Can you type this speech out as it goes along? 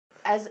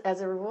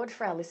as a reward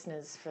for our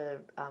listeners for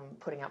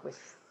putting up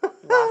with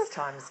last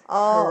time's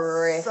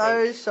horrific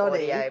so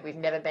shoddy audio, we've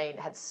never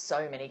had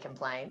so many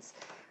complaints.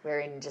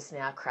 We're in just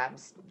now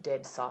Crab's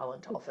dead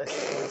silent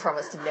office. We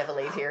promise to never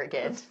leave here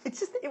again.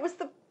 It's just it was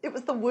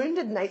the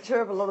wounded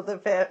nature of a lot of the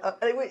affair.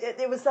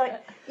 It was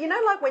like, you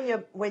know, like when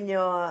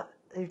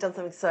you've done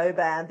something so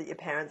bad that your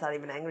parents aren't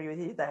even angry with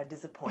you, they're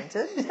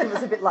disappointed. It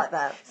was a bit like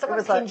that.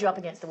 Someone pinned you up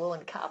against the wall in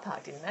the car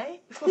park, didn't they?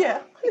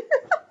 Yeah.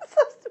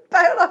 So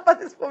bailed up by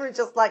this woman,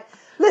 just like,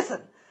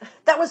 listen,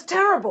 that was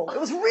terrible. It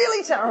was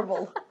really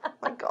terrible. Oh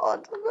my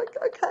God. I'm like,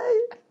 okay.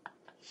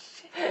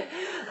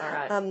 All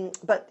right.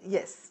 But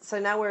yes, so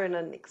now we're in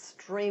an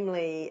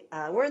extremely,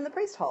 we're in the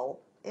priest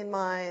hole in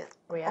my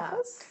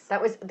office.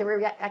 That was, the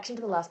reaction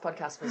to the last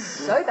podcast was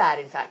so bad,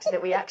 in fact,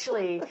 that we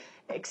actually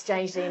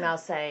exchanged emails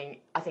saying,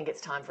 I think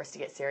it's time for us to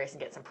get serious and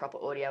get some proper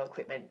audio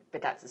equipment,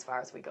 but that's as far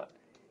as we got,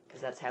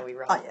 because that's how we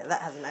roll. Oh yeah,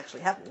 that hasn't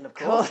actually happened, of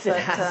course. Of course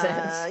it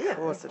hasn't. Yeah, of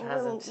course it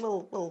hasn't.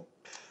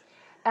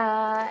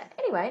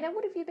 Anyway, now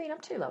what have you been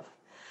up to, love?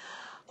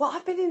 Well,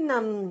 I've been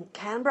in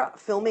Canberra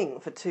filming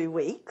for 2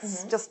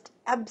 weeks, just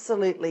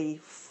absolutely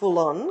full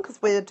on,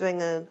 because we're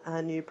doing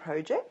a new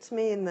project,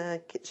 me and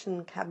the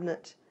kitchen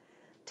cabinet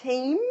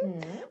team.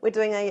 We're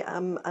doing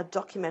a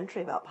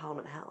documentary about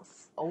Parliament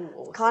House. Oh,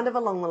 awesome. Kind of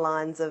along the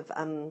lines of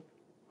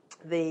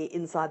the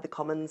Inside the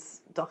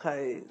Commons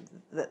doco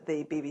that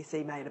the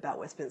BBC made about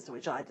Westminster,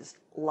 which I just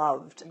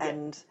loved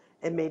and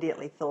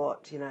immediately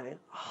thought, you know,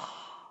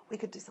 we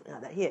could do something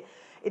like that here.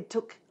 It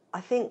took, I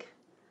think,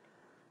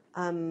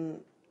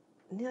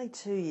 nearly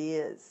 2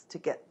 years to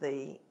get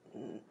the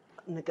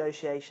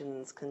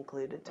negotiations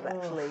concluded to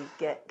actually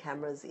get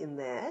cameras in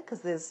there, because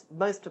there's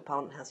most of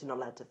Parliament House you're not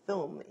allowed to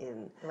film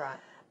in. Right.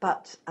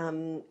 But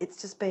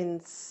it's just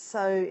been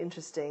so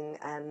interesting,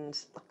 and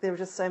there are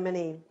just so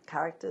many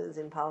characters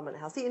in Parliament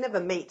House that you never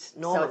meet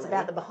normally. So it's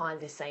about the behind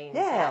the scenes,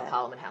 Yeah. how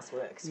Parliament House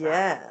works. Right?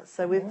 Yeah,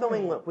 so we're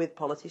filming with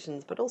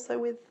politicians, but also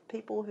with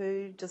people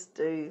who just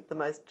do the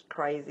most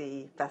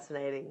crazy,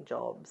 fascinating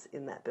jobs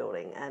in that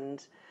building,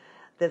 and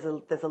there's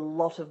a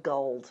lot of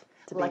gold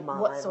to be mined.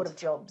 Like what sort of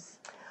jobs?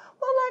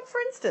 Well, like for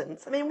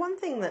instance, I mean, one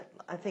thing that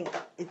I think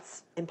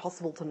it's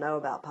impossible to know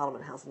about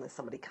Parliament House unless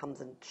somebody comes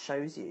and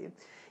shows you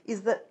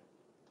is that,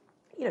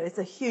 you know, it's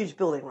a huge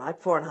building, right?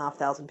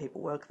 4,500 people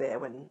work there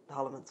when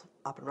Parliament's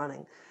up and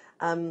running.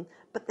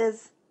 But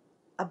there's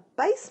a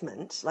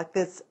basement, like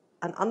there's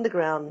an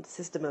underground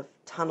system of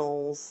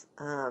tunnels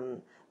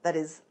that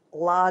is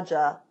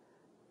larger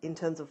in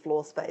terms of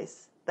floor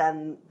space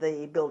than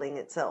the building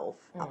itself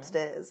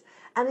upstairs.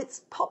 And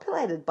it's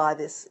populated by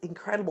this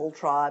incredible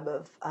tribe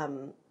of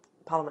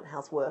Parliament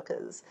House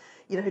workers,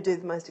 you know, who do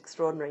the most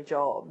extraordinary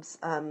jobs.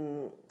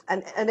 And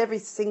every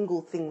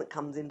single thing that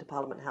comes into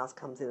Parliament House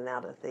comes in and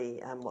out of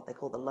the what they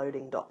call the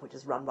loading dock, which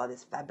is run by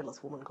this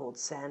fabulous woman called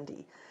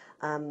Sandy.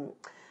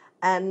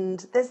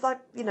 And there's like,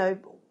 you know,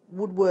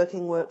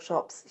 woodworking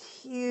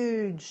workshops,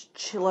 huge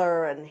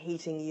chiller and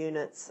heating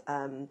units.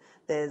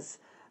 There's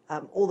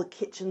all the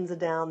kitchens are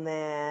down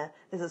there.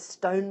 There's a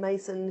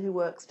stonemason who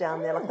works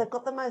down there. Like they've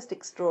got the most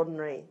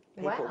extraordinary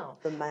people. Wow.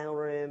 The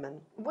mailroom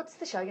and What's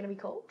the show going to be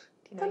called?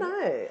 Do you I know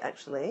don't know,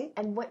 actually.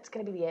 And what's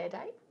going to be the air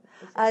date?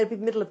 It'll be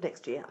middle of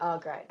next year. Oh,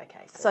 great.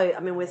 Okay. So, I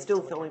mean, we're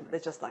still filming, but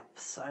there's just like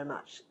so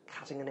much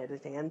cutting and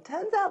editing. And it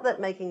turns out that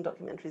making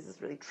documentaries is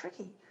really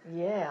tricky.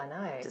 Yeah, I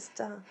know.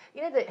 Just,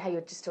 you know how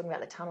you're just talking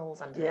about the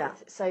tunnels underneath? Yeah.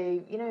 So,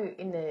 you know,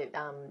 in the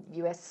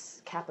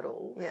US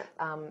Capitol,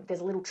 there's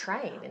a little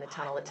train in the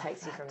tunnel that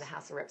takes you from the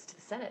House of Reps to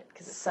the Senate,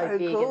 because it's so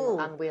big cool.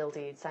 and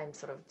unwieldy, same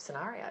sort of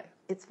scenario.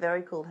 It's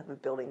very cool to have a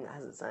building that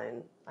has its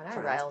own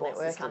rail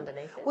network system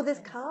underneath it. Well, there's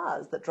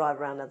cars that drive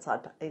around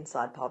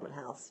inside Parliament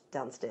House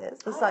downstairs.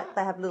 It's like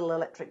they have little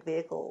electric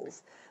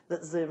vehicles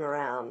that zoom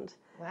around.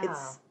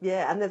 Wow.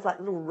 And there's like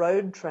little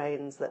road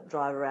trains that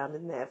drive around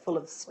in there full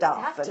of stuff.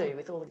 You have to,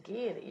 with all the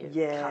gear that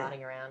you're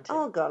carting around.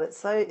 Oh God, it's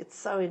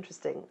so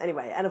interesting.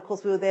 Anyway, and of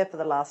course we were there for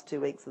the last 2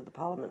 weeks of the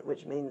Parliament,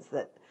 which means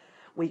that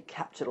we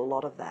captured a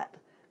lot of that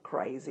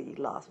crazy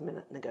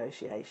last-minute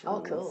negotiations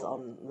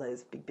on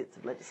those big bits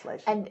of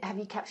legislation. And have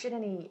you captured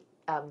any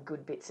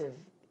good bits of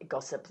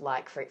gossip,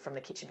 like from the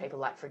kitchen people,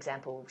 like for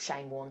example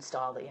Shane Warne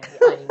style, that you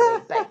only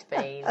eat baked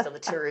beans on the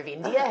tour of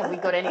India? Have we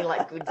got any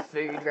like good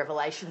food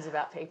revelations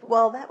about people?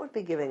 Well, that would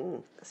be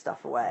giving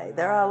stuff away.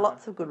 There are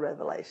lots of good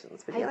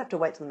revelations, but you'll have to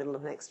wait till the middle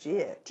of next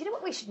year. Do you know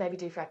what we should maybe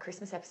do for our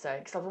Christmas episode?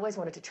 Because I've always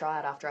wanted to try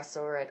it after I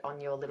saw it on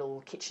your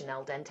little kitchen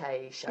al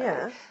dente show.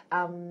 Yeah.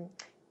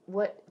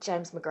 What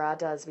James McGrath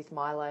does with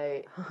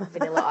Milo,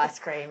 vanilla ice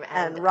cream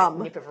and rum.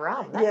 a nip of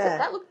rum.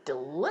 That looked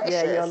delicious.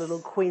 Yeah, your little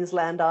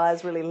Queensland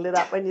eyes really lit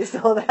up when you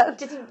saw that.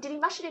 Did he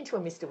mush it into a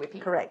Mr. Whippy?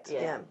 Correct,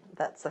 yeah.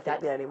 That's, I think,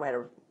 the only way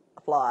to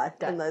fly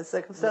in those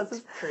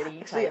circumstances.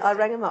 Pretty Actually, tasty. I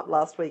rang him up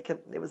last week and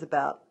it was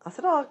about, I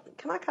said,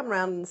 can I come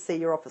round and see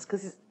your office?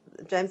 Because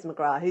James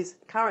McGrath, whose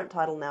current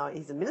title now,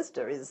 he's a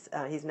minister,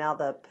 he's now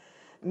the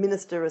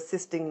minister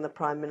assisting the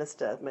Prime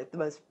Minister, the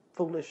most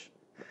foolish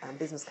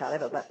business card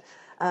ever, but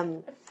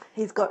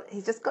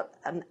He's just got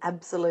an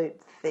absolute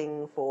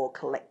thing for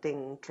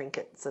collecting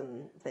trinkets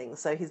and things.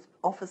 So his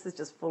office is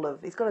just full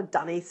of. He's got a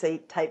dunny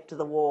seat taped to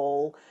the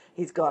wall.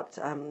 He's got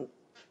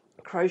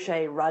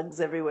crochet rugs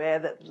everywhere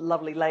that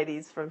lovely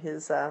ladies from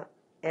his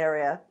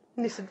area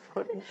knitted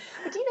for him.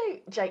 But do you know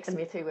Jake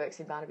Smith, who works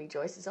in Barnaby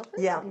Joyce's office?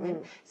 Yeah.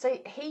 So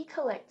he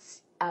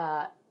collects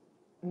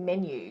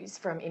menus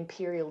from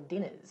imperial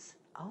dinners.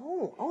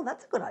 Oh,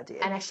 that's a good idea.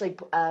 And actually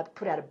put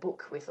out a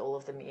book with all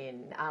of them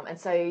in. And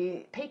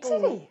so people...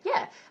 Did he?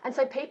 Yeah. And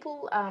so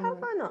people... How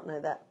do I not know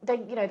that?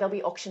 There'll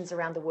be auctions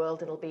around the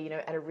world. It'll be,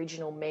 an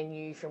original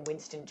menu from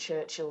Winston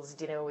Churchill's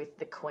dinner with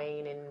the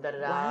Queen and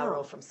da-da-da, Wow.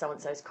 or from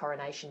so-and-so's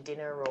coronation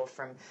dinner, or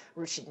from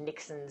Richard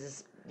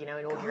Nixon's,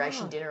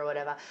 inauguration dinner or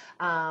whatever.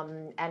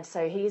 And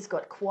so he's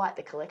got quite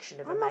the collection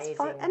of amazing...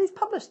 And he's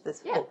published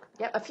this book.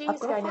 Yeah, a few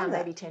years ago now,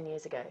 maybe 10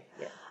 years ago.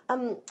 Yeah.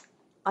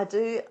 I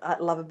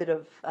love a bit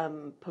of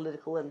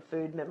political and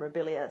food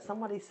memorabilia.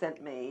 Somebody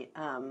sent me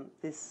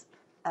this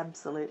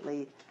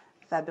absolutely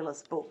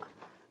fabulous book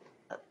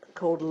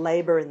called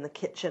Labour in the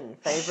Kitchen,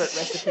 Favourite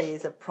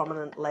Recipes of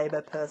Prominent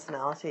Labour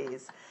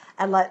Personalities.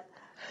 And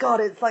God,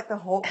 it's like the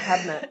Hawke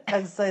cabinet.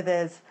 And so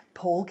there's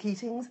Paul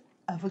Keating's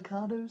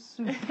avocado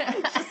soup.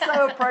 It's just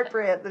so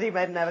appropriate that he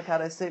made an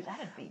avocado soup.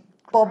 That'd be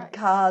Bob great.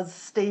 Carr's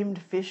steamed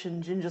fish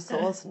and ginger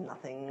sauce.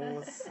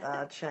 Nothing's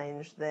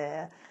changed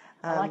there.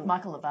 I like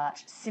Michael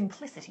Lavarch,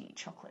 Simplicity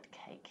Chocolate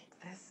Cake.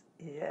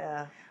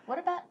 Yeah. What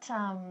about...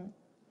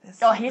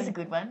 There's here's a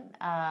good one.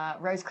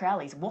 Rose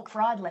Crowley's Wok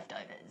Fried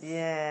Leftovers.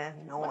 Yeah,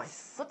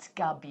 nice. What's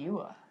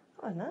Garbure?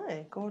 I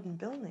know, Gordon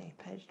Bilney,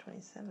 page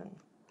 27. Let's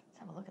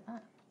have a look at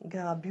that.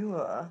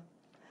 Garbure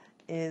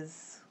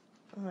is,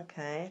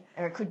 okay.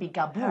 Or it could be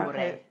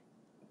Garbure.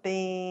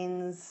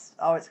 Beans,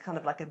 it's kind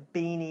of like a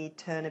beany,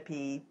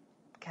 turnipy,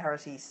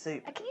 carroty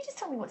soup. Can you just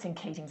tell me what's in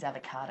Keating's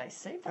avocado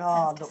soup? That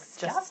sounds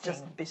disgusting.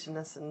 just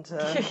bitterness and...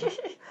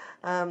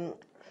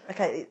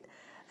 okay,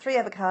 3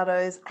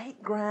 avocados,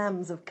 8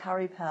 grams of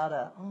curry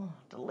powder. Oh,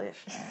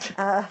 delish.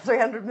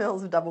 300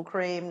 mils of double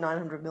cream,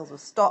 900 mils of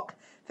stock,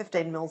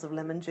 15 mils of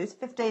lemon juice.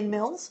 15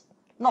 mils,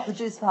 not the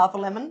juice of half a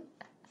lemon.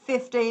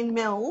 15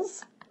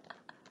 mils.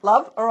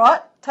 Love, all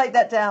right, take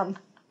that down.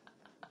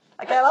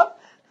 Okay, love?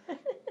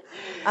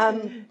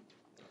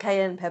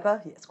 Cayenne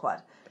pepper, yes,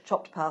 quite.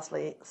 Chopped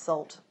parsley,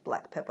 salt,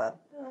 black pepper.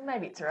 Well,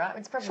 maybe it's all right.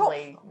 It's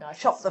probably nice.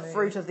 Chop the and smooth.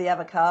 fruit of the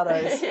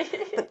avocados.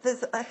 But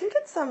I think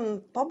it's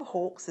Bob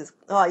Hawkes is.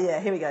 Oh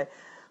yeah, here we go.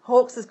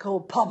 Hawkes is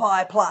called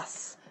Popeye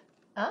Plus.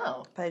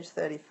 Oh. Page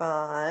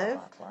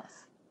 35.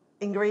 Plus.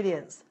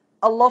 Ingredients: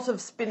 a lot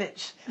of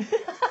spinach.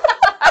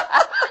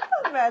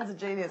 Man's a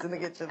genius in the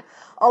kitchen.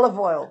 Olive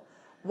oil,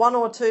 one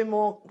or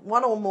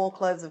more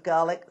cloves of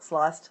garlic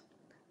sliced,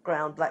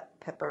 ground black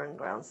pepper and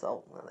ground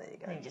salt. Well, there you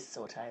go. And you just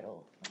saute it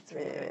all. That's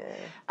really good.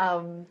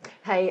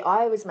 Hey,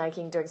 I was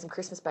doing some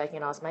Christmas baking,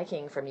 and I was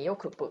making from your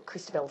cookbook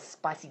Christabel's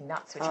spicy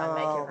nuts, which I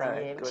make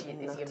every year, which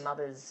is your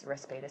mother's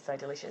recipe. They're so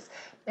delicious.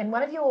 And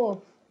one of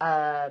your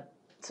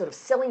sort of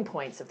selling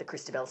points of the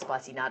Christabel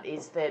spicy nut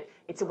is that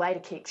it's a way to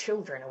keep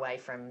children away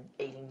from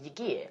eating your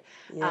gear.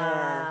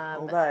 Yeah,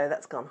 although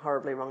that's gone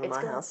horribly wrong in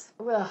my house.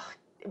 Well,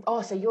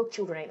 so your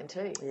children eat them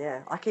too?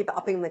 Yeah, I keep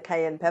upping the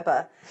cayenne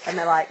pepper, and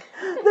they're like,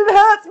 "It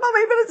hurts,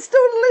 Mummy, but it's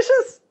still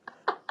delicious."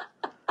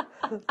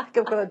 I've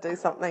got to do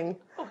something.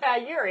 Wow,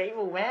 you're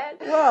evil, man.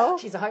 Well,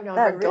 jeez, I hope no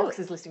one from really. Docs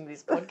is listening to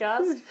this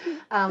podcast.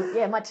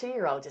 Yeah, my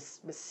 2-year-old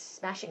just was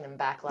smashing them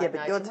back like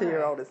but your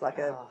 2-year-old is like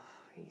Oh,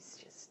 he's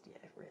just,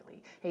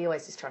 really. He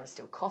always is trying to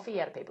steal coffee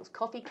out of people's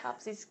coffee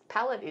cups. His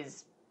palate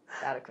is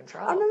out of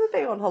control. I remember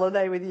being on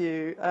holiday with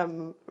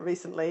you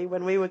recently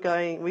when we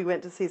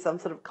went to see some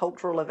sort of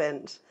cultural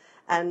event,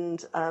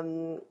 and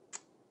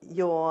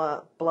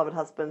your beloved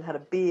husband had a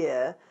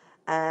beer,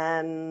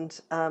 and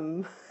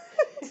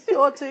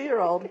your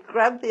 2-year-old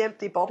grabbed the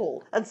empty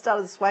bottle and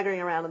started swaggering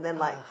around and then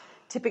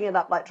tipping it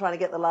up, like trying to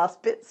get the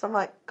last bits. I'm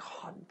like,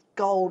 God,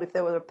 gold if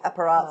there were a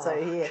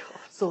paparazzo here. God.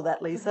 Saw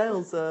that Lee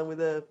Sales with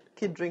a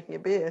kid drinking a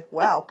beer.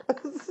 Wow.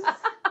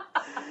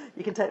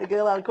 You can take the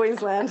girl out of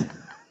Queensland.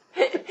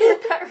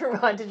 That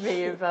reminded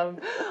me of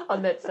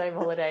on that same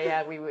holiday.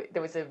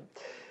 There was a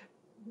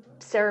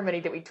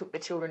ceremony that we took the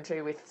children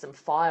to with some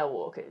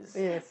firewalkers.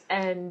 Yes.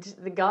 And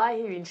the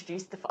guy who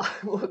introduced the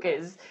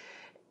firewalkers,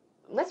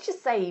 let's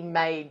just say he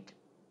made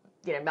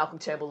Malcolm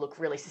Turnbull look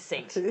really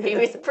succinct. He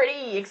was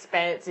pretty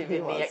expansive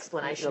in the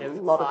explanation of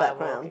a lot of firewalk.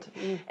 background.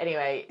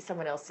 Anyway,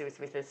 someone else who was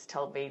with us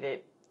told me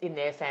that in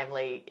their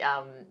family,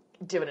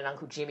 doing an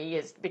Uncle Jimmy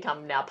has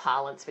become now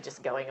parlance for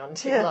just going on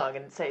too long.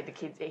 And so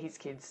his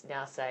kids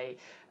now say,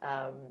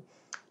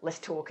 less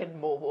talking,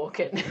 more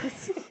walking. You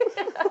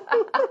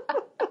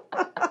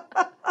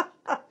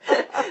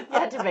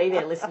had to be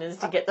there, listeners,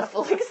 to get the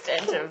full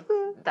extent of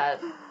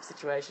that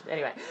situation.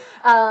 Anyway,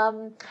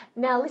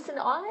 now listen,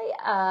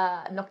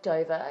 I knocked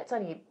over, it's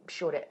only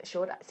short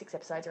 6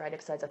 episodes or 8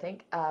 episodes, I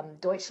think,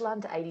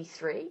 Deutschland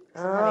 83,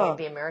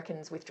 the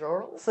Americans'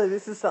 withdrawal. So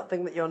this is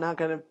something that you're now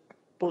going to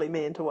bully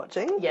me into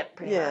watching? Yep,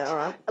 pretty much. All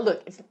right.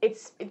 Look,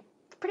 it's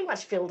pretty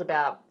much filled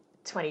about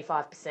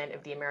 25%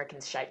 of the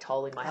Americans-shaped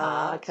hole in my Ah,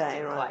 heart. okay,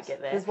 Didn't right. quite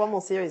get there. There's one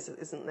more series,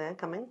 isn't there,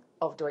 coming?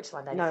 Of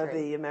Deutschland 83. No,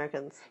 the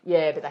Americans.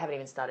 Yeah, but they haven't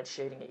even started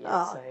shooting it yet.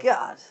 Oh, so.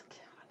 God.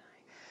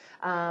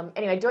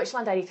 Anyway,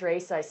 Deutschland 83,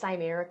 so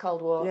same era,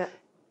 Cold War. Yeah.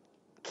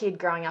 Kid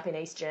growing up in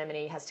East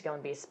Germany has to go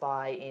and be a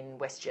spy in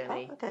West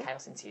Germany. Oh, okay.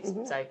 Chaos ensues.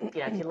 So, if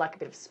you like a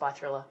bit of a spy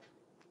thriller.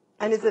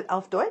 And is it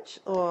auf Deutsch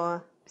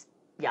or?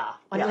 Ja,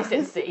 on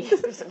Lizenzi.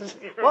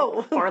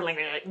 Whoa. Foreign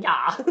language,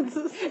 ja.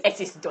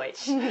 Es ist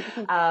Deutsch.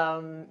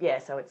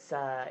 So it's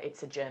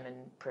a German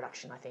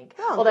production, I think.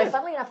 Oh, although, good.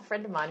 funnily enough, a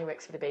friend of mine who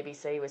works for the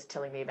BBC was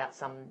telling me about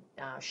some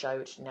show,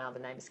 which now the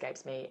name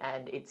escapes me,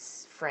 and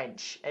it's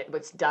French.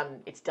 It's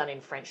done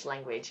in French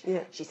language.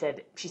 Yeah. She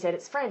said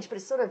it's French, but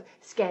it's sort of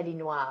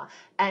Scandinois,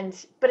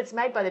 but it's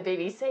made by the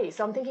BBC.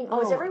 So I'm thinking, is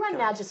my everyone God.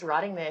 now just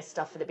writing their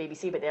stuff for the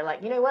BBC? But they're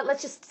like, you know what?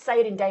 Let's just say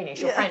it in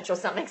Danish or French or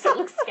something, so it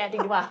looks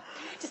Scandinois.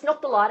 Just knock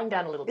the lighting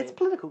down a little bit. It's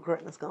political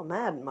correctness gone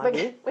mad, in my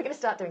view. We're going to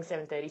start doing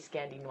 7:30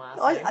 Scandinois.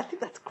 So I think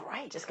that's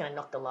great. just going to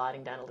knock the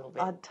lighting down a little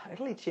bit. I'd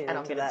totally tune and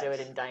I'm into going to that. do it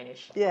in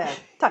Danish. Yeah,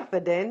 tuck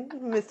the den,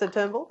 Mr.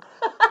 Turnbull.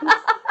 I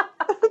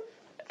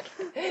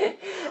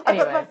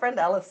Anyway. thought my friend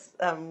Alice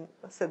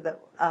said that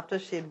after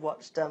she'd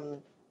watched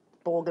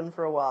Borgen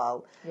for a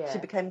while, Yeah. she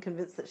became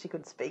convinced that she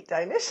could speak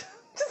Danish.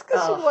 Just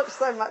because she'd watched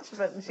so much of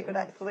it and she could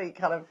actually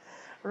kind of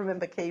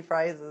remember key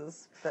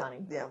phrases. But,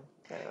 Funny. Yeah,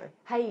 anyway.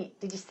 Hey,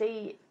 did you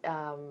see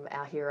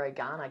our hero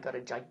Ghana got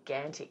a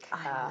gigantic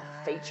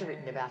feature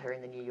written about her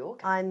in the New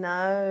Yorker? I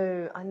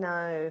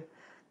know.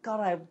 God,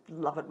 I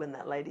love it when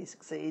that lady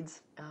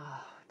succeeds.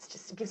 Oh,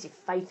 it gives you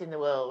faith in the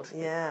world.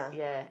 Yeah.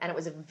 Yeah, and it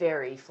was a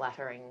very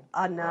flattering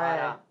I know.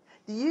 write-up.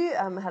 You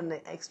had an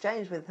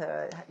exchange with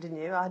her, didn't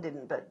you? I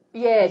didn't, but...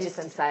 Yeah, you just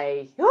to sent-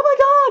 say, oh my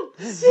God,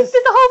 there's a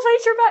whole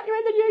feature about you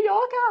in the New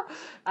Yorker.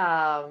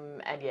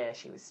 And yeah,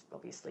 she was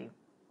obviously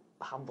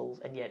humble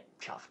and yet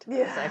chuffed.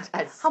 Yeah.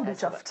 So, Humble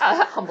chuffed.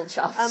 Humble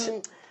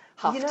chuffed.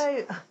 Huffed. You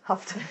know,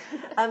 huffed.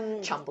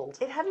 Chumbled.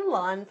 It had a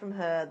line from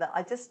her that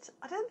I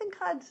don't think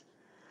I'd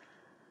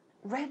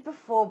read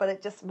before, but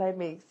it just made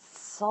me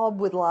sob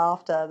with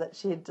laughter that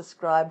she had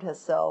described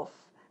herself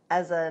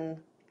as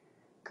an...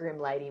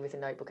 Grim lady with a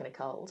notebook and a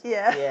cold.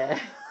 Yeah. Yeah.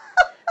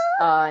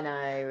 I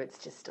know,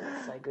 it's so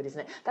good, isn't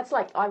it? That's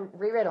like, I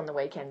reread on the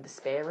weekend The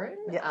Spare Room.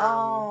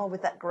 Yeah.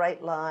 With that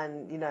great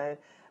line, you know,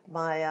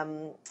 my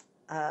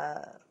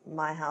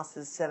house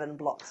is 7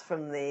 blocks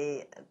from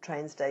the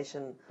train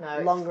station.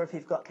 No. Longer if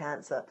you've got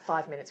cancer.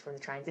 5 minutes from the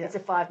train. Yeah. It's a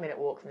 5-minute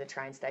walk from the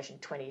train station,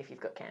 20 if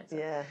you've got cancer.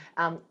 Yeah.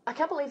 I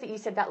can't believe that you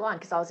said that line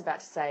because I was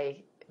about to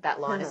say that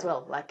line as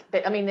well.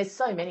 But I mean, there's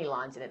so many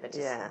lines in it that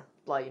just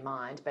blow your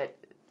mind. But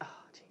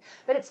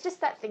but it's just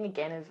that thing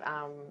again of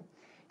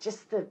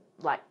just the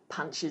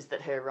punches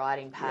that her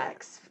writing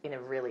packs in a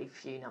really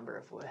few number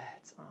of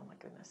words. Oh my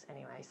goodness.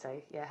 Anyway,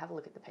 so yeah, have a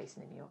look at the piece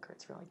in the New Yorker.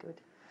 It's really good.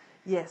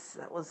 Yes,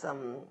 that was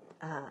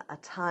a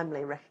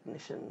timely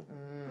recognition.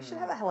 We should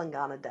have a Helen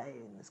Garner Day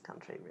in this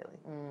country, really.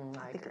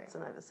 I think agree. it's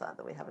an oversight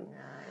that we haven't. No,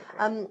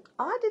 I agree.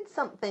 I did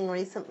something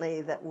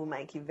recently that will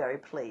make you very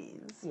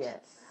pleased.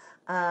 Yes.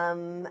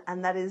 And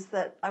that is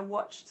that I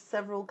watched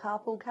several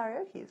carpool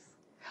karaoke's.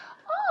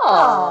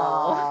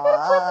 Oh, what a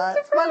pleasant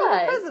It's my little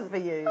surprise. present for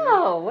you.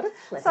 Oh, what a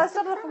pleasant So I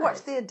started off and surprise.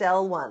 watched the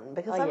Adele one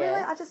because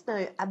yeah. I just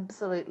know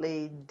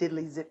absolutely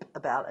diddly zip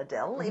about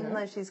Adele, even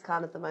though she's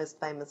kind of the most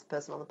famous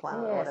person on the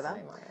planet or whatever.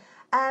 same, like it.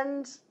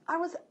 And I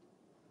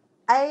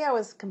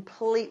was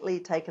completely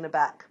taken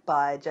aback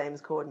by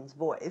James Corden's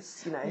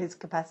voice, you know, his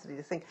capacity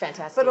to sing.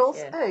 Fantastic, But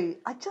also, yeah.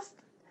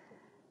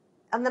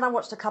 and then I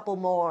watched a couple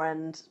more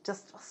and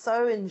just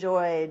so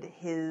enjoyed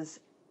his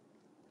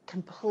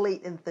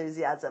complete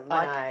enthusiasm.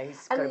 I know,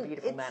 he's got a and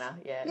beautiful it's- manner,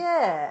 yeah.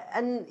 Yeah,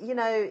 and, you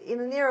know,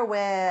 in an era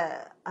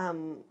where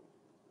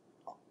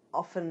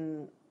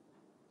often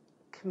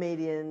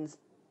comedians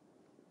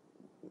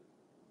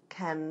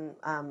can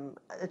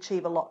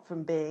achieve a lot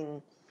from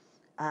being,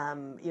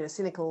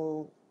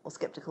 cynical or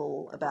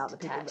sceptical about the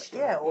people Detached,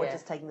 or yeah.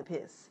 just taking the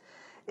piss.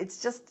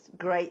 It's just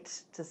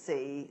great to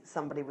see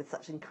somebody with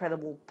such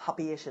incredible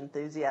puppyish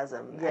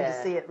enthusiasm and to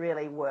Yeah. see it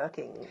really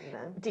working, you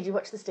know. Did you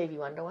watch the Stevie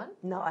Wonder one?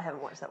 No, I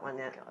haven't watched that one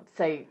yet.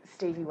 So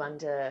Stevie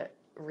Wonder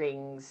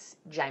rings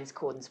James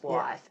Corden's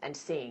wife and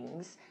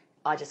sings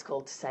I Just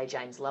Called to Say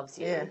James Loves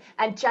You. Yeah.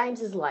 And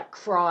James is like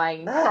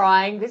crying.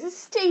 This is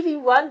Stevie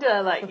Wonder,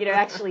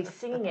 actually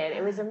singing it.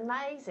 It was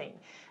amazing.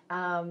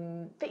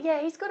 But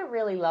yeah, he's got a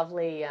really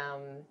lovely,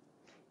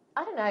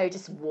 I don't know,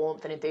 just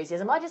warmth and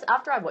enthusiasm.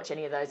 After I watch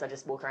any of those, I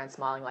just walk around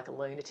smiling like a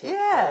lunatic.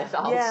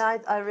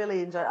 I really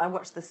enjoyed it. I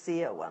watched the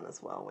Sia one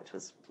as well, which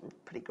was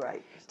pretty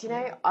great. Do you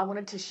know, I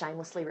wanted to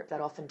shamelessly rip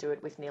that off and do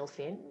it with Neil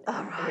Finn,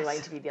 right. who I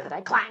interviewed the other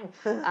day. Clang!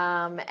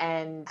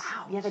 And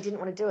yeah, they didn't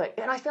want to do it.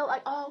 And I felt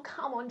like, oh,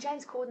 come on,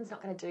 James Corden's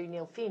not going to do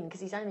Neil Finn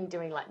because he's only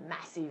doing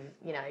massive,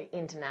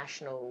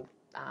 international,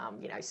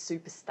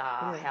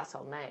 superstar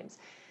household names.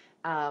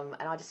 And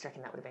I just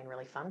reckon that would have been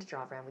really fun to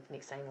drive around with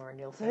Nick Seymour and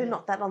Neil So Finn. who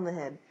knocked that on the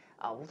head?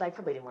 Oh, well, they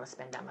probably didn't want to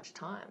spend that much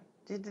time.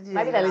 Did you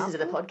Maybe they even listened to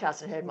ask the them?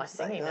 podcast and heard my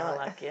singing. They were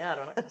like, yeah, I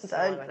don't know. Don't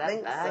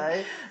think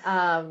so.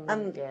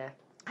 Yeah.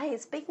 Hey,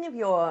 speaking of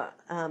your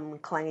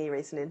clangy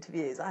recent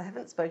interviews, I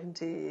haven't spoken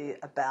to you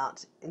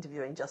about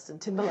interviewing Justin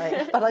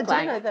Timberlake, but I do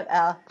Clang. know that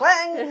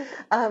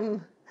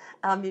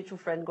our mutual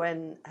friend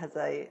Gwen has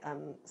a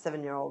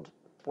 7-year-old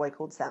boy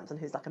called Samson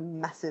who's like a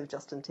massive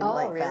Justin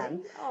Timberlake really?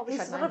 fan. Oh, I wish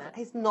he's I'd known that.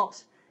 he's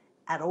not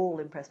at all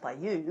impressed by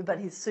you, but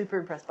he's super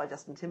impressed by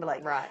Justin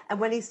Timberlake. Right. And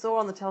when he saw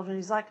on the television,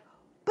 he's like,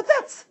 "But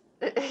that's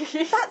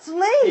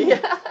Lee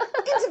Yeah.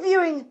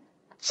 interviewing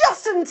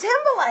Justin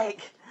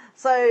Timberlake."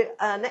 So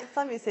next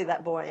time you see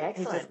that boy, he's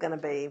Excellent. just going to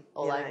be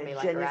All over me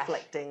like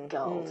genuflecting.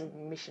 gold.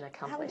 Mission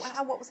accomplished.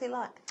 What was he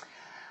like?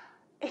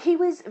 He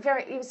was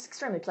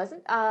extremely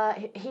pleasant.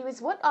 He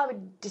was what I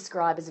would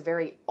describe as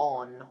very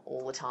on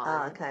all the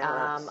time. Okay,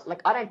 right.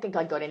 Like, I don't think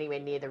I got anywhere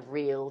near the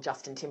real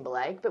Justin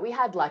Timberlake, but we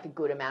had like a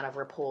good amount of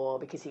rapport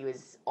because he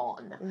was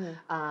on.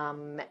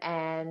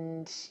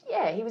 And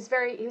yeah, he was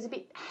a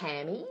bit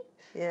hammy.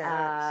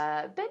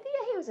 Yeah. But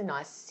yeah, he was a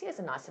nice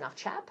enough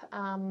chap.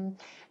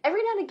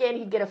 Every now and again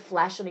he'd get a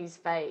flash on his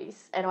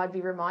face and I'd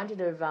be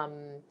reminded of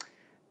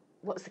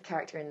what was the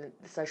character in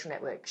the Social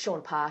Network?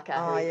 Sean Parker,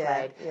 who he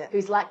played,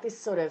 who's like this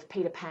sort of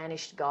Peter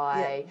Pan-ish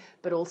guy,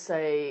 but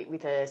also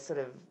with a sort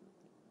of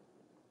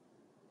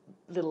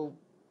little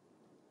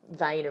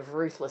vein of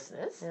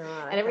ruthlessness.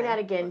 And every now and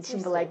again,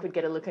 Timberlake would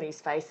get a look on his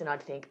face, and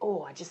I'd think,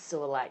 oh, I just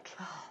saw like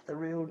the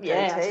real JT.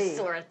 Yeah, I just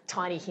saw a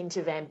tiny hint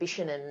of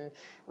ambition and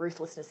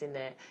ruthlessness in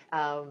there.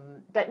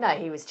 But no,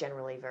 he was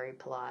generally very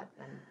polite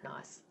and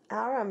nice.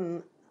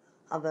 Our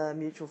other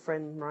mutual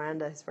friend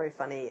Miranda, who's very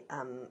funny,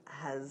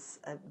 has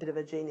a bit of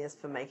a genius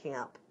for making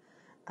up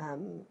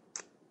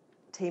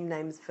team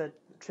names for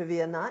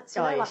trivia nights.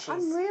 You know, like,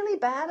 I'm really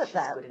bad at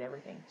that. She's good at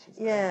everything.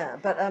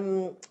 But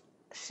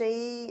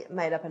she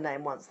made up a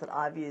name once that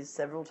I've used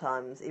several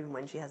times, even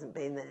when she hasn't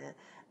been there,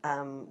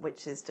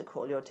 which is to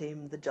call your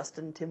team the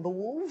Justin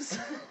Timberwolves.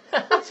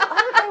 Which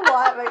I don't know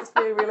why it makes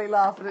me really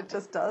laugh, but it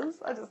just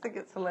does. I just think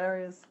it's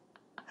hilarious.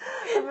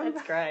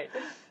 That's great.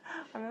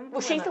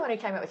 Well, she's the one who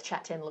came up with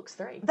Chat 10 Looks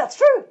 3. That's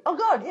true. Oh,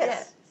 God,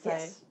 yes. Yeah,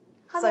 yes.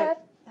 Hi, Murph.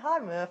 Hi,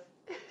 Murph.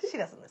 She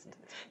doesn't listen to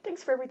this.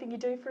 Thanks for everything you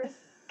do for us.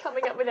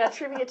 Coming up with our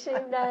trivia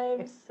team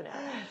names. No.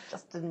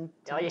 Justin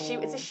Oh, yeah, she'd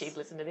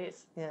listen to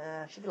this.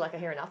 Yeah. She'd be like, I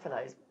hear enough of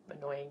those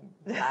annoying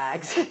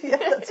bags. Yeah,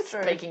 that's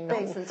true. Speaking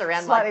nonsense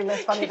around slightly my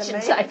less funny kitchen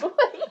than me. table.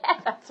 Yeah,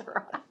 that's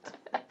right.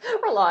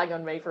 Relying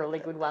on me for all the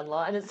good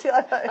one-liners.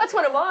 That's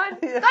one of mine.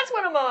 Yeah. That's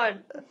one of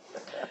mine.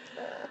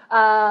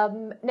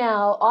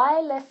 Now,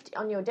 I left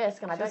on your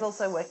desk, and I was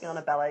also working on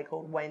a ballet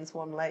called Wayne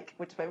Swan Lake,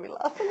 which made me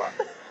laugh a lot.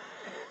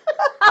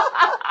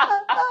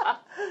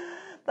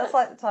 That's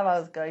like the time I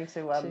was going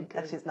to,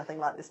 actually it's nothing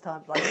like this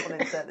time, but I just want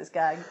to insert this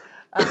gag.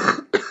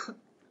 I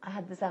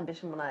had this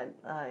ambition when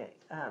I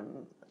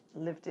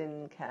lived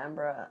in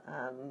Canberra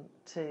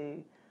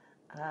to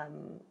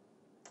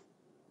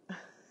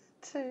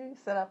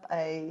set up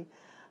a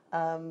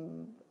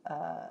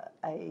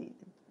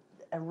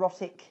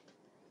erotic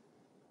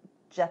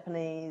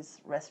Japanese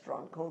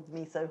restaurant called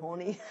Miso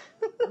Horny.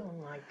 Oh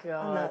my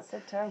God. No, it's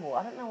so terrible.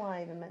 I don't know why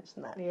I even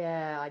mentioned that.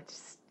 Yeah, I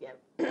just,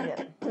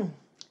 Yeah.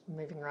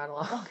 moving right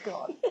along. Oh,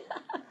 God.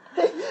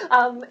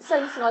 So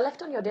listen, I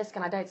left on your desk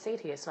and I don't see it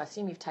here, so I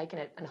assume you've taken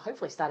it and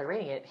hopefully started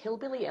reading it.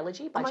 Hillbilly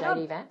Elegy by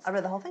J.D. Vance. I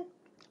read the whole thing.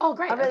 Oh,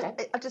 great.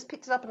 I just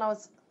picked it up and I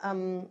was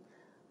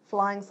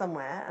flying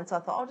somewhere, and so I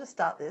thought I'll just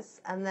start this,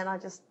 and then I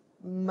just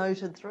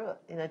motored through it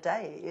in a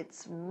day.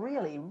 It's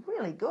really,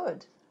 really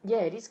good.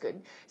 Yeah, it is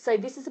good. So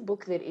this is a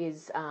book that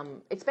is,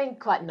 it's been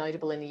quite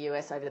notable in the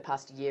US over the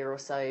past year or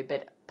so,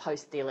 but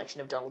post the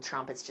election of Donald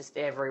Trump, it's just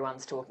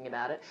everyone's talking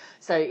about it.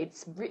 So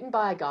it's written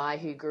by a guy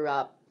who grew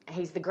up,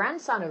 he's the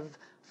grandson of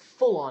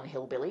full-on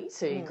hillbillies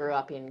who grew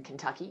up in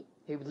Kentucky,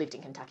 who lived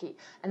in Kentucky,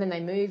 and then they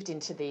moved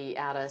into the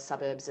outer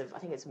suburbs of, I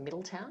think it's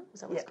Middletown,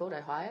 is that what it's called,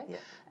 Ohio? Yeah.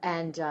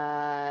 And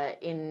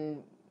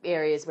in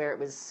areas where it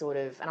was sort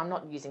of, and I'm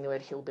not using the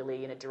word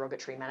hillbilly in a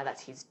derogatory manner,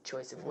 that's his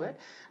choice of word,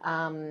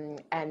 and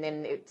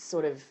then it's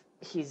sort of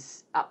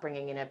his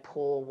upbringing in a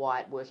poor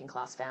white working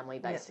class family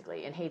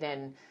basically, and he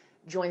then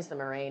joins the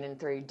Marine and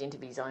through dint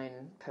of his own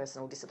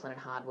personal discipline and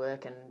hard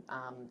work and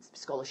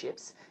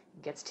scholarships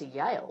gets to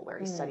Yale where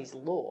he studies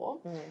law,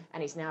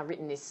 and he's now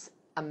written this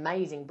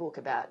amazing book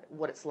about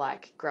what it's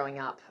like growing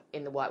up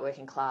in the white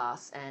working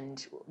class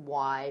and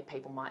why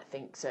people might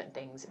think certain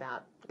things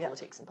about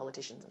politics and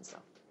politicians and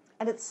stuff.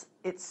 And it's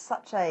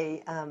such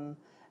a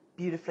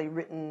beautifully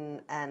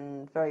written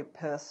and very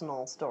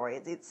personal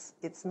story.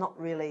 It's not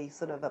really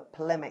sort of a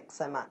polemic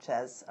so much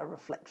as a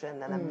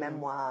reflection and a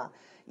memoir,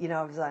 you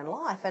know, of his own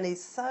life. And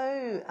he's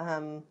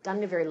so done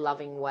in a very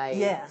loving way.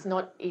 Yeah. It's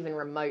not even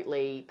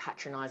remotely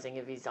patronising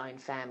of his own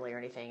family or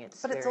anything.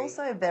 It's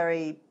also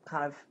very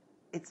kind of,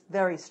 it's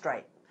very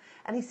straight.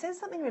 And he says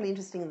something really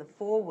interesting in the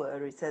foreword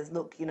where he says,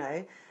 look, you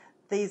know,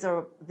 these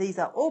are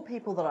all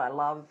people that I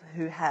love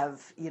who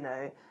have, you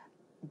know,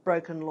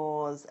 broken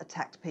laws,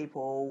 attacked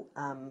people,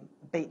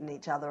 beaten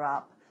each other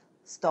up,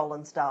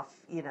 stolen stuff,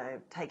 you know,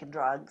 taken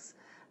drugs.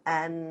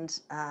 and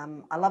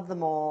I love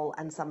them all,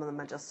 and some of them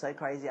are just so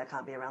crazy I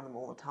can't be around them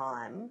all the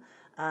time.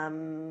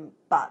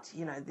 But,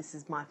 you know, this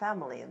is my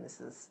family, and this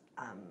is,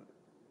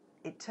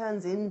 it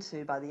turns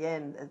into, by the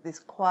end, this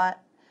quite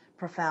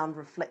profound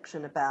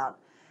reflection about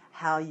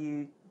how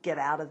you get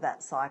out of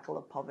that cycle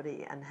of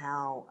poverty and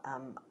how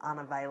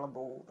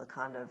unavailable the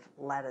kind of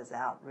ladders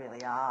out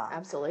really are.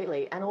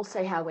 Absolutely. And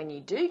also how when you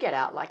do get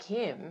out, like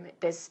him,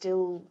 there's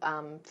still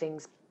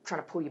things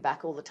trying to pull you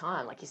back all the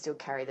time. Like you still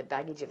carry the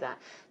baggage of that.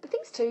 The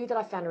things too that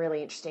I found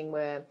really interesting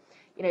were,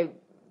 you know,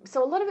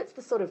 so a lot of it's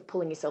the sort of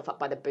pulling yourself up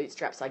by the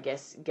bootstraps, I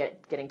guess,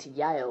 getting to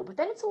Yale. But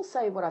then it's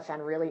also what I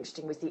found really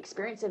interesting was the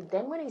experience of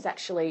then when he's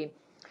actually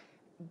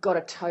got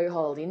a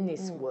toehold in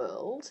this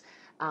world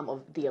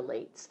of the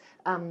elites,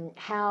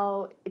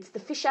 how it's the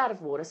fish out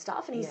of water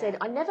stuff. And he said,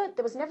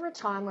 there was never a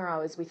time where I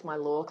was with my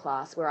law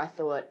class where I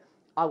thought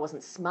I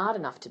wasn't smart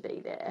enough to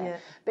be there. Yeah.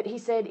 But he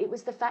said it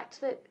was the fact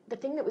that the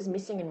thing that was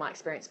missing in my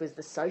experience was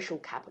the social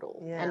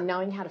capital and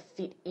knowing how to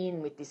fit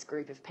in with this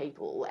group of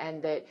people,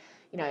 and that,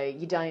 you know,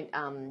 you don't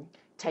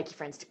take your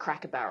friends to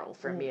Cracker Barrel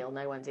for a meal,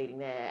 no one's eating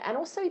there. And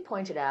also he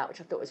pointed out, which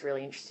I thought was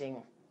really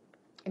interesting,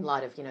 in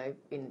light of, you know,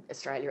 in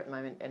Australia at the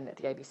moment and at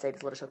the ABC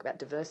there's a lot of talk about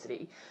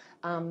diversity,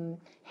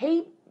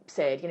 he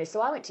said, you know,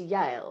 so I went to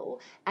Yale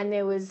and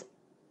there was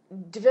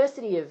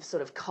diversity of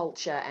sort of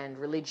culture and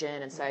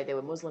religion, and so there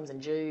were Muslims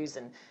and Jews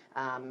and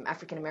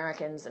African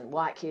Americans and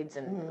white kids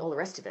and all the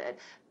rest of it.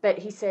 But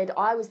he said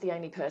I was the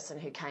only person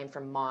who came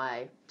from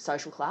my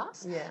social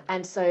class,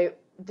 and so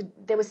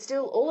there was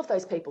still, all of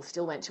those people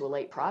still went to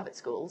elite private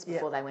schools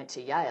before they went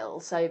to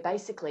Yale. So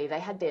basically they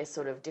had their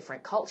sort of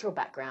different cultural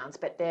backgrounds,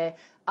 but their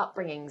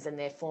upbringings and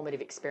their formative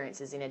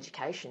experiences in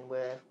education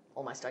were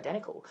almost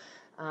identical.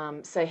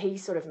 So he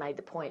sort of made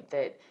the point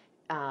that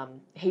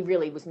he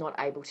really was not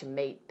able to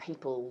meet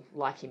people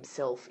like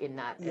himself in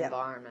that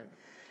environment.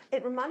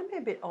 It reminded me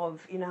a bit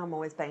of, you know, I'm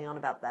always banging on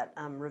about that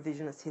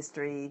revisionist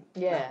history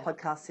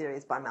podcast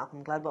series by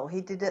Malcolm Gladwell. He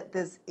did it.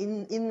 There's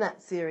in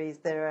that series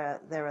there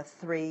are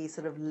 3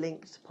 sort of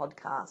linked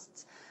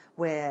podcasts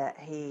where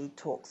he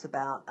talks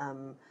about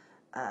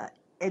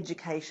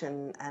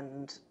education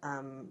and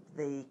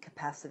the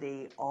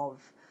capacity of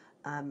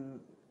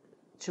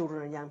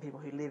children and young people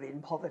who live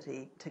in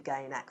poverty to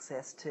gain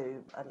access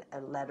to a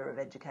ladder of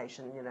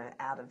education, you know,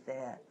 out of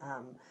their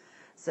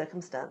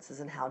circumstances,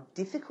 and how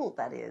difficult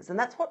that is. And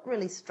that's what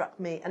really struck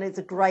me. And it's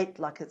a great,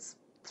 like, it's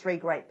 3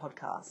 great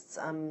podcasts.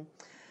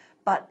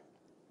 But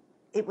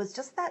it was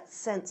just that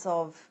sense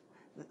of,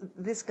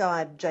 this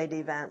guy,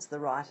 J.D. Vance, the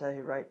writer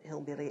who wrote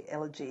Hillbilly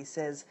Elegy,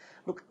 says,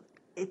 look,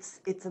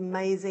 it's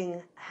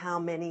amazing how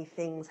many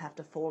things have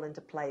to fall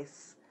into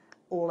place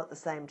all at the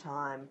same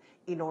time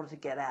in order to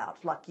get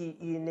out. Like you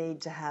need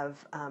to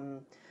have,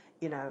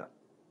 you know,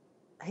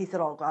 he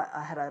said,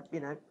 I had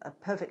a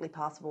perfectly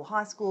passable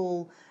high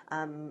school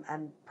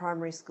and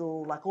primary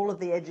school, like all of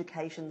the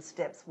education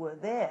steps were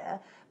there,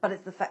 but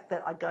it's the fact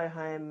that I go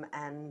home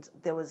and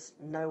there was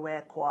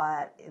nowhere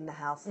quiet in the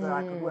house that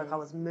I could work. I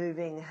was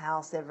moving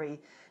house every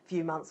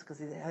few months because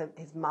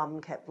his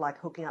mum kept like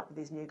hooking up with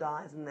these new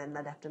guys, and then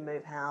they'd have to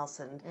move house,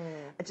 and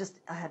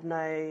I had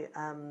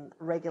no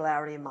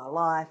regularity in my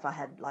life. I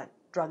had like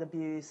drug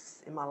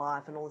abuse in my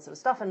life and all this sort of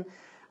stuff, and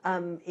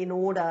in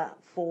order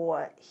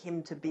for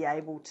him to be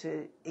able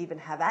to even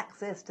have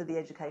access to the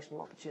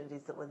educational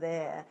opportunities that were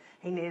there,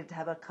 he needed to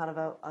have a kind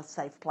of a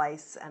safe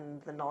place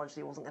and the knowledge that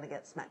he wasn't going to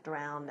get smacked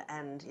around,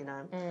 and, you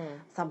know,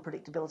 some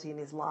predictability in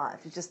his life.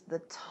 It's just the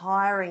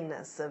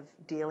tiringness of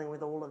dealing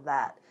with all of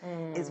that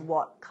is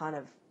what kind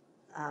of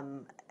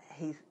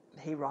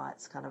he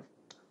writes kind of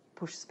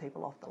pushes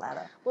people off the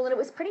ladder. Well, and it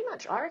was pretty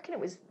much, I reckon it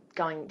was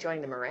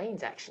joining the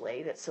Marines,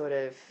 actually, that sort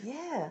of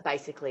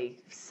basically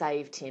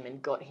saved him and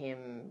got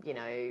him, you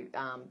know,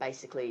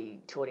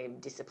 basically taught him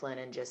discipline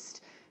and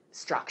just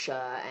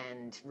structure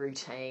and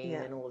routine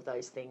and all of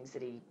those things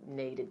that he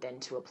needed then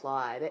to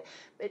apply.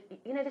 But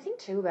you know, the thing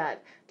too about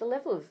the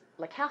level of,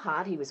 like, how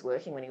hard he was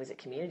working when he was at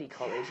community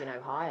college in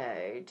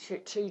Ohio,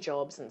 2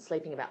 jobs and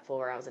sleeping about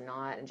 4 hours a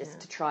night, and just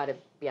to try to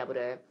be able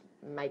to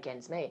make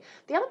ends meet.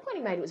 The other point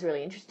he made that was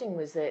really interesting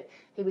was that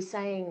he was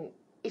saying,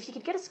 if you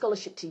could get a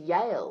scholarship to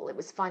Yale, it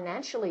was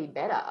financially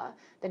better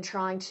than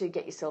trying to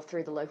get yourself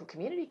through the local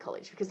community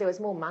college, because there was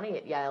more money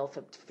at Yale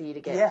for you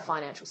to get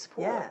financial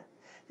support. Yeah.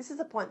 This is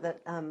a point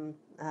that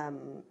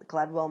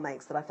Gladwell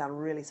makes that I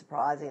found really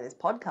surprising in his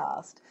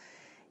podcast,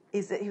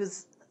 is that he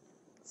was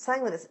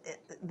saying that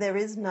there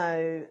is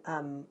no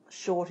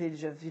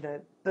shortage of, you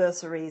know,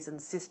 bursaries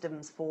and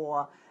systems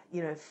for,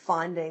 you know,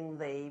 finding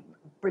the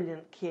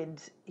brilliant kid,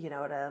 you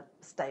know, at a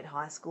state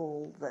high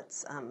school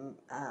that's,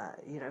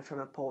 you know, from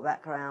a poor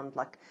background.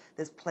 Like,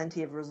 there's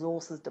plenty of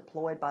resources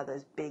deployed by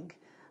those big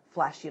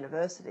flash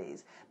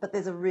universities, but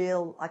there's a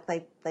real, like,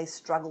 they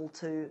struggle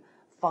to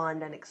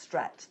find and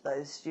extract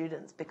those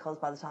students, because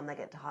by the time they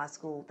get to high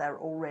school, they're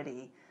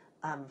already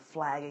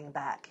flagging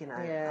back, you know.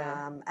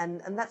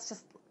 And that's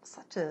just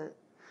such a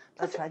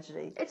a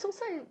tragedy. It's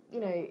also,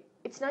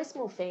 it's no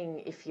small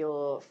thing if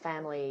your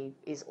family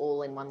is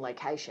all in one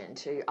location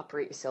to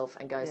uproot yourself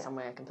and go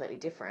somewhere completely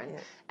different. Yeah.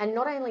 And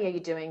not only are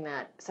you doing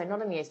that, so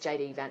not only has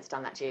J.D. Vance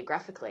done that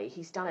geographically,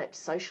 he's done it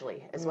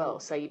socially as well.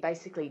 So you're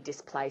basically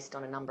displaced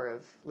on a number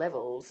of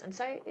levels. And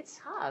so it's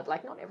hard.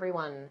 Like, not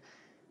everyone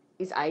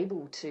is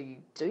able to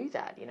do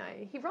that,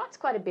 He writes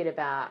quite a bit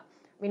about,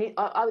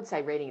 I would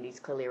say reading it, he's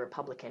clearly a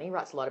Republican. He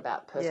writes a lot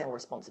about personal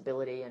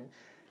responsibility and,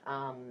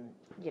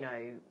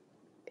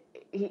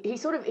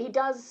 he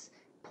does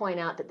point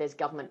out that there's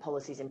government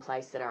policies in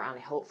place that are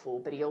unhelpful,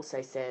 but he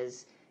also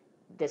says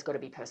there's got to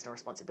be personal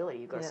responsibility.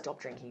 You've got to stop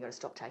drinking, you've got to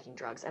stop taking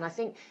drugs. And I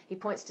think he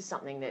points to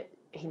something that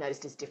he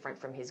noticed is different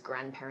from his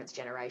grandparents'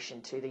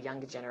 generation to the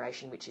younger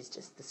generation, which is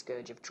just the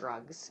scourge of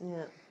drugs,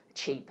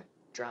 cheap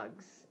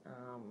drugs.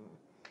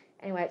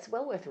 Anyway, it's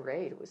well worth a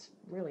read. It was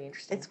really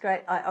interesting. It's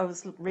great. I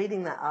was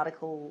reading that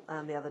article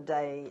the other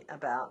day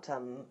about,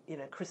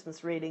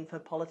 Christmas reading for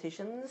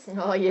politicians.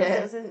 Oh,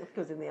 yeah. It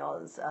was in the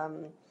Oz.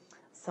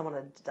 Someone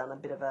had done a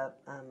bit of a,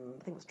 I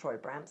think it was Troy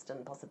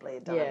Bramston possibly,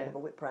 had done a bit of a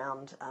whip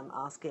round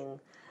asking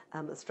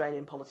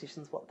Australian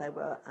politicians what they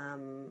were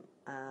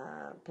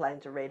planning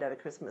to read over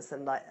Christmas.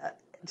 And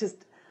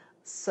just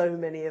so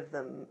many of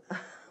them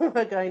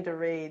were going to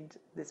read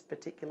this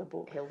particular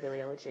book. Hillbilly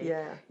Elegy.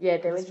 Yeah.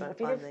 There was a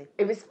bit of,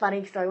 it was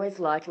funny because I always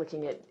like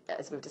looking at,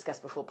 as we've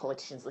discussed before,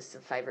 politicians' lists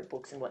of favourite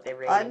books and what they're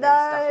reading and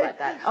stuff like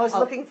that. I was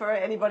looking for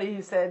anybody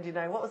who said,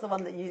 what was the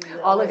one that you...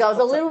 I was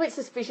a little bit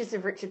suspicious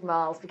of Richard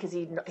Miles because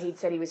he'd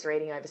said he was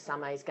reading over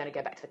summer, he's going to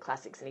go back to the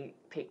classics, and he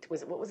picked,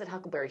 what was it,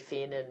 Huckleberry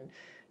Finn and...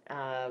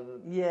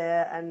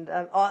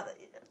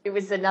 it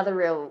was another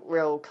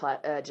real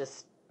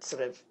just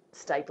sort of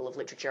staple of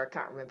literature. I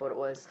can't remember what it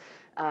was.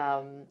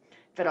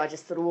 But I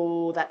just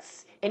thought,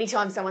 that's...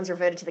 Anytime someone's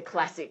reverted to the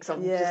classics,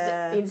 I'm just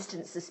an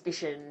instant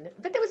suspicion.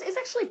 But it's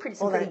actually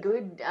some pretty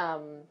good,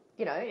 and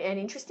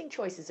interesting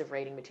choices of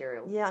reading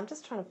material. Yeah, I'm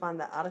just trying to find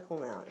that article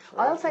now, actually.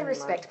 I also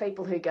respect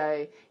people who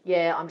go,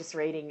 I'm just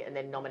reading, and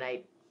then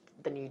nominate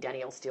the new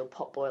Danielle Steele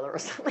Potboiler or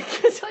something,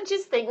 because I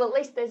just think, well, at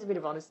least there's a bit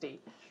of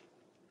honesty.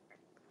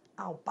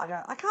 Oh,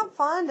 bugger. I can't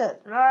find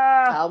it.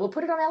 We'll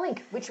put it on our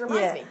link, which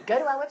reminds me, go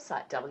to our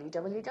website,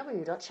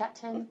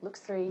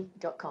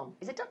 www.chat10looks3.com.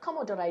 Is it .com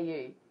or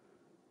 .au?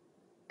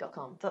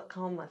 .com.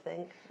 .com, I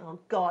think. Oh,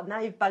 God, now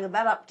you've buggered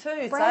that up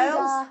too, Brenda.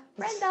 Sales.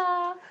 Brenda.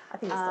 I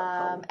think it's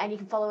 .com. And you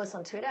can follow us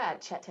on Twitter at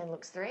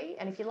Chat10Looks3,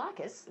 and if you like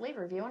us, leave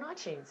a review on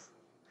iTunes.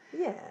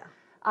 Yeah.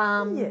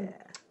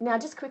 Now,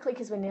 just quickly,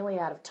 because we're nearly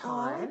out of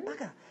time. Oh,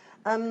 bugger.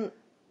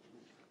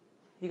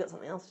 You got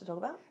something else to talk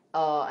about?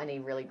 Oh, only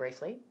really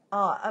briefly.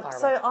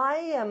 So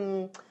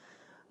I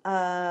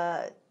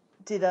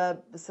did a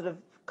sort of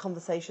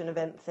conversation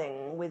event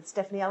thing with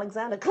Stephanie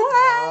Alexander.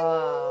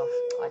 Oh,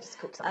 I just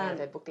cooked something out of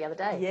her book the other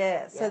day.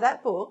 Yeah, so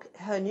that book,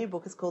 her new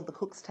book is called The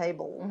Cook's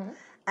Table,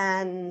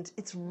 and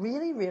it's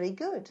really, really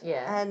good.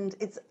 Yeah. And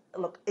it's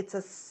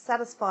a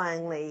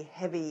satisfyingly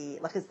heavy,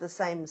 it's the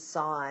same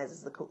size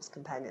as The Cook's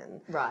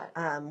Companion. Right.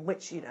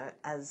 Which,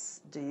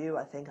 as do you,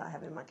 I think I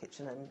have in my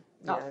kitchen and,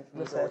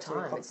 refer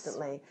to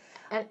constantly.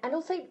 And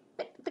also,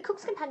 The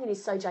Cook's Companion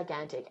is so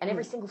gigantic, and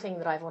every single thing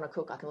that I want to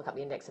cook, I can look up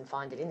the index and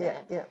find it in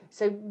there. Yeah.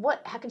 So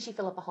how can she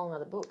fill up a whole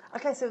other book?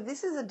 Okay, so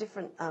this is a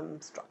different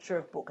structure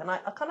of book, and I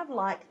kind of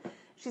like,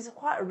 she's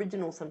quite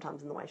original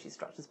sometimes in the way she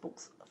structures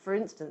books. For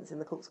instance, in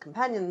The Cook's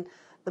Companion,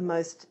 the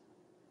most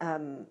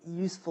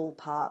useful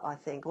part, I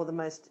think, or the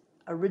most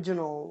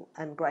original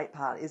and great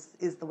part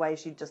is the way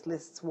she just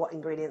lists what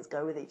ingredients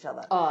go with each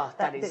other. Oh,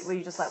 that is where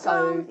you're just like,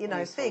 so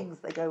figs,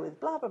 they go with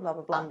blah, blah, blah,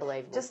 blah, blah.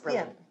 Unbelievable. Just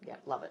brilliant. Yeah,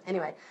 love it.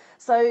 Anyway,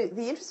 so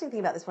the interesting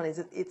thing about this one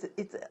is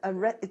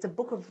it's a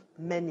book of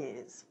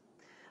menus.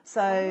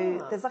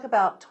 So there's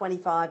about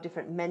 25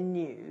 different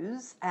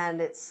menus, and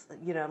it's,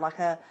 like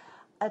a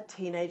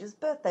teenager's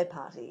birthday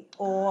party,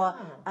 or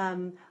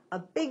a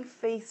big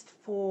feast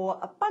for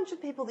a bunch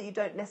of people that you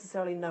don't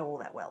necessarily know all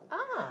that well.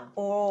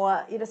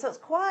 Or, so it's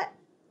quite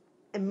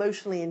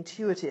emotionally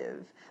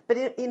intuitive. But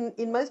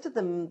in most of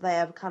them, they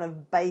are kind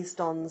of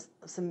based on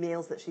some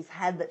meals that she's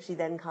had that she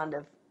then kind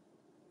of...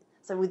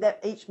 So with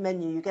each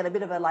menu, you get a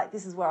bit of a,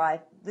 this is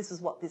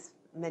what this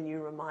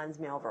menu reminds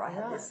me of, or I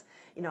had this,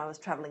 I was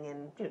travelling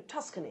in,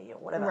 Tuscany or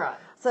whatever. Right.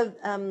 So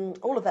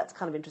all of that's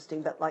kind of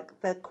interesting, but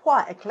they're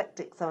quite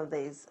eclectic, some of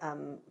these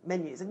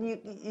menus. And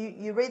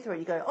you read through it,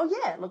 you go, oh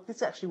yeah, look,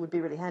 this actually would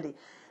be really handy.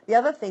 The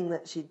other thing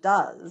that she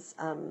does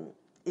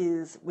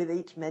is with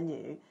each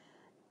menu,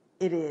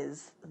 it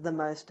is the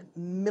most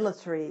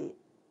military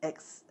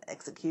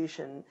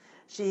execution.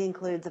 She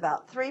includes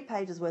about 3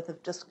 pages worth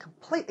of just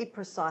completely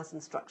precise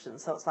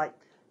instructions. So it's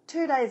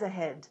 2 days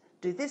ahead,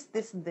 do this,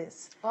 this, and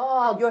this.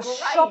 Oh, your great.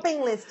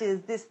 shopping list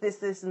is this, this,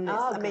 this, and this.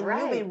 Oh, you'll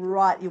be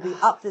right. You'll be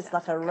up this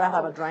like a rat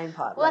up a drain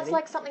pipe. Well, lady. that's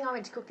like something I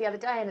went to cook the other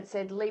day, and it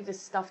said leave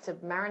this stuff to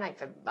marinate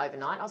for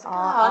overnight. I was like,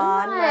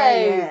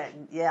 no.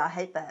 Yeah, I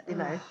hate that.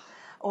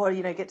 Or,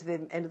 get to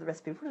the end of the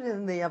recipe, put it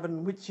in the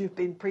oven, which you've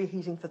been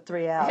preheating for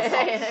 3 hours.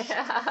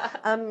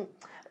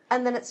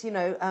 And then it's,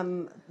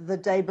 the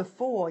day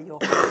before your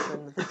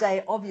function, the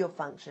day of your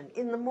function,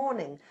 in the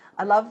morning.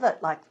 I love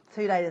that, like,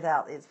 2 days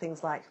out, it's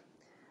things like,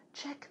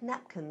 check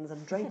napkins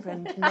and draper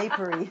and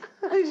napery.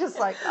 It's just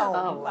like,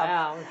 Oh,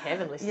 wow,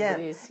 heaven, listen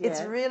to this. Yeah.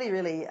 It's really,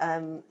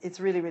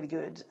 really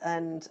good.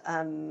 And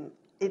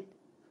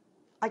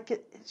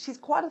she's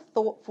quite a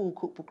thoughtful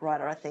cookbook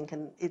writer, I think,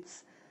 and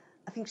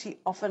I think she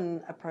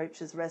often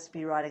approaches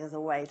recipe writing as a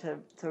way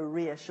to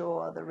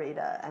reassure the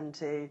reader and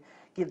to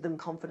give them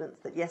confidence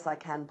that, yes, I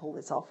can pull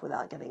this off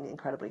without getting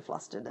incredibly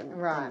flustered and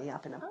ending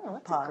up in a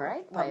that's a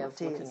great way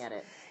of looking at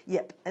it.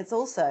 Yep. It's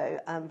also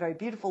very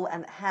beautiful,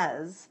 and it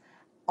has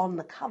on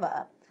the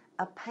cover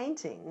a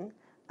painting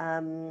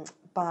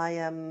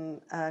by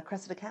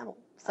Cressida Campbell.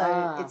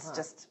 So it's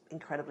just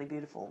incredibly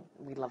beautiful.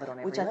 We love it on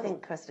every Which level. I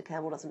think Cressida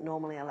Campbell doesn't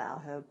normally allow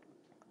her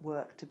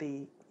work to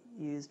be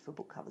used for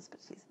book covers, but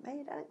she's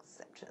made an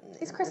exception.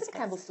 Is Cressida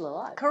Campbell still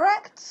alive?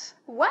 Correct.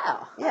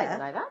 Wow. Yeah. I didn't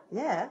know that.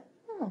 Yeah.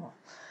 Oh.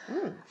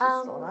 She's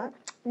still alive.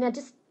 Now,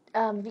 just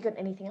have you got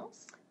anything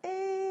else?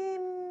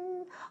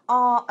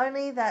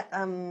 Only that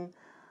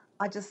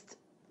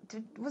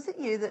was it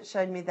you that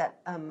showed me that,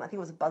 I think it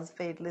was a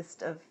BuzzFeed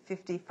list of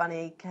 50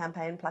 funny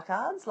campaign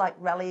placards, like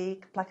rally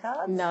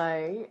placards?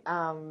 No.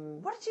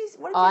 What did you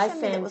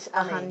send me that was sent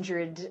funny?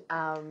 100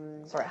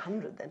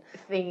 100 then.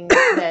 things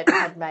that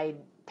had made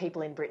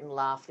people in Britain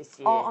laugh this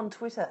year. Oh, on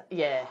Twitter.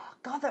 Yeah.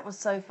 God, that was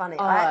so funny.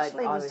 I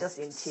actually was just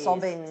in tears.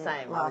 sobbing,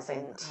 Same. laughing. I was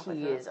in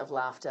tears of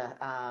laughter.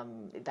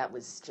 That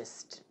was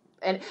just...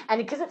 And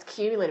because it's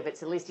cumulative,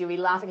 it's a list. You'll be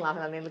laughing,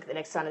 and then look at the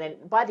next one, and then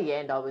by the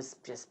end I was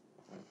just...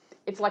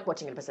 It's like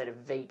watching an episode of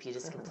Veep. You're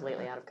just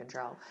completely out of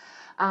control.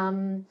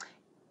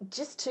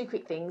 Just two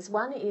quick things.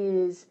 One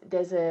is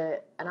there's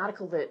an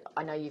article that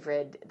I know you've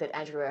read that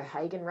Andrew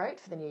O'Hagan wrote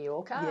for The New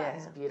Yorker. Yeah.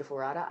 He's a beautiful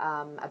writer,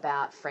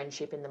 about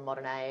friendship in the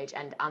modern age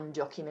and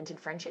undocumented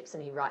friendships.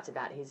 And he writes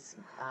about his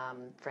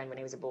friend when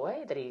he was a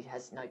boy that he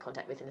has no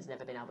contact with and has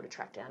never been able to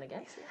track down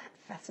again.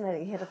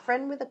 Fascinating. He had a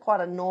friend with quite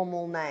a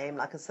normal name,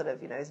 like a sort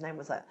of, his name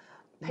was like...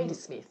 Peter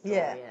Smith.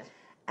 Yeah.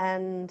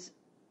 And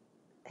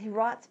he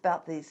writes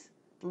about these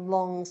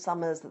long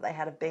summers that they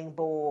had of being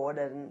bored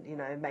and,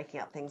 making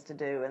up things to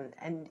do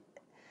and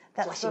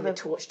that flashing sort the of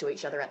torch to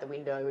each other at the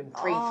window and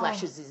 3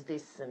 flashes is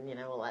this and,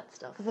 all that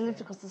stuff. Because they lived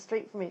across the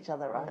street from each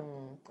other, right?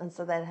 And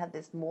so they'd had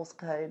this Morse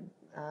code,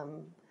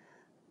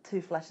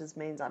 2 flashes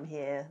means I'm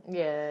here.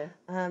 Yeah.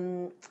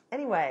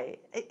 Anyway,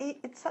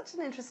 it's such an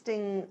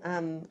interesting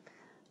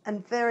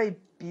and very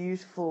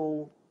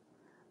beautiful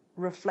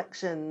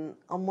reflection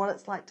on what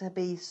it's like to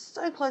be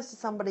so close to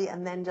somebody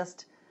and then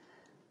just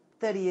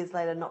 30 years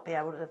later not be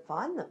able to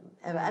find them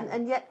ever.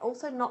 And yet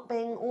also not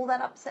being all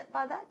that upset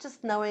by that,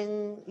 just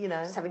knowing,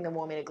 Just having the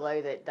warm inner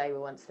glow that they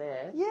were once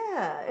there.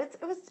 Yeah, it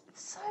was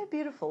so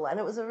beautiful, and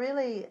it was a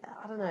really,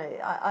 I don't know,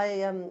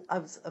 I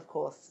was, of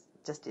course,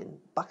 just in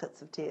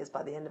buckets of tears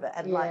by the end of it,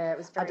 and it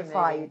was very I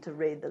defy moving. you to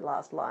read the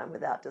last line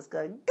without just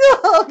going,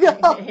 oh,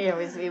 God. Yeah,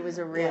 it was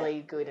a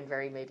really good and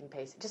very moving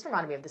piece. It just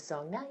reminded me of the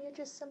song, Now You're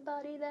Just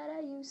Somebody That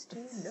I Used to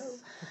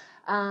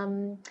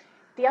Know.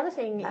 The other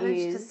thing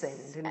Managed to sing,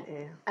 didn't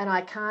you? And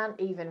I can't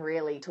even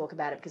really talk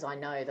about it because I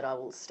know that I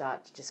will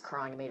start just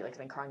crying immediately because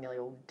I've been crying nearly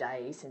all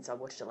day since I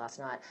watched it last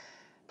night.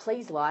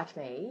 Please Like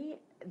Me,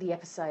 the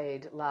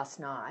episode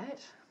last night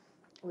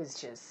was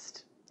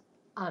just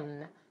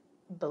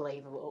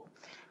unbelievable.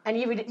 And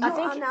you would... I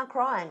think are now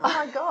crying. Oh,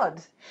 my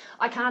God.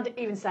 I can't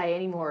even say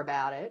any more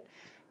about it.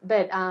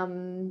 But...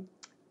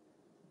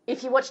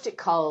 if you watched it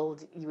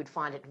cold, you would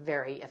find it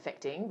very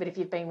affecting. But if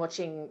you've been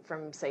watching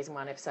from season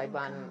 1, episode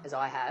 1, as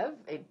I have,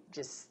 it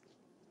just...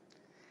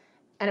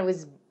 And it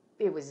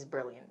was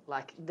brilliant.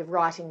 Like, the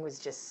writing was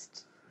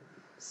just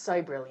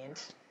so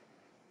brilliant.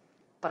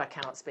 But I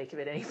cannot speak of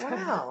it any further.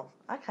 Wow.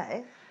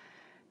 Okay.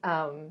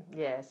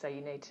 So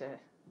you need to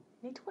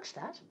watch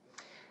that.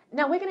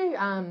 Now, we're going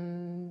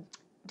to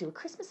do a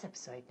Christmas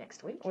episode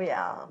next week. We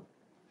are.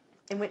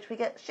 In which we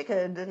get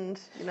chickered and,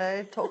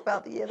 talk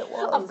about the year that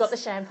was. I've got the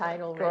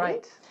champagne already.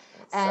 Great.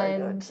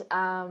 And so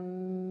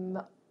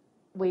good.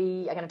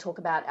 We are going to talk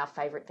about our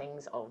favourite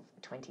things of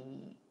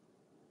 16.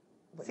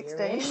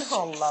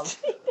 Oh,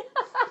 love.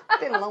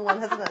 It's been a long one,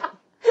 hasn't it?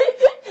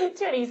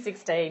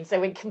 2016. So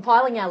we're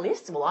compiling our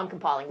lists. Well, I'm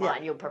compiling mine.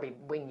 Yeah. You'll probably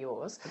wing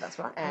yours. That's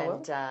right.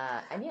 And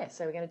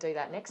so we're going to do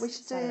that next. We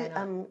should Saturday do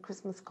night.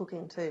 Christmas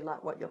cooking too,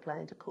 like what you're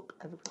planning to cook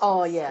over Christmas.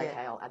 Oh yeah,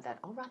 okay. I'll add that.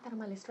 I'll write that on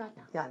my list right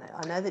now. Yeah,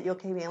 I know that you're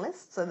keeping a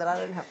list so that I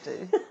don't have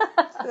to.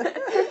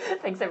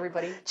 Thanks,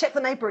 everybody. Check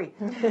the napery.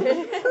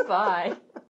 Bye.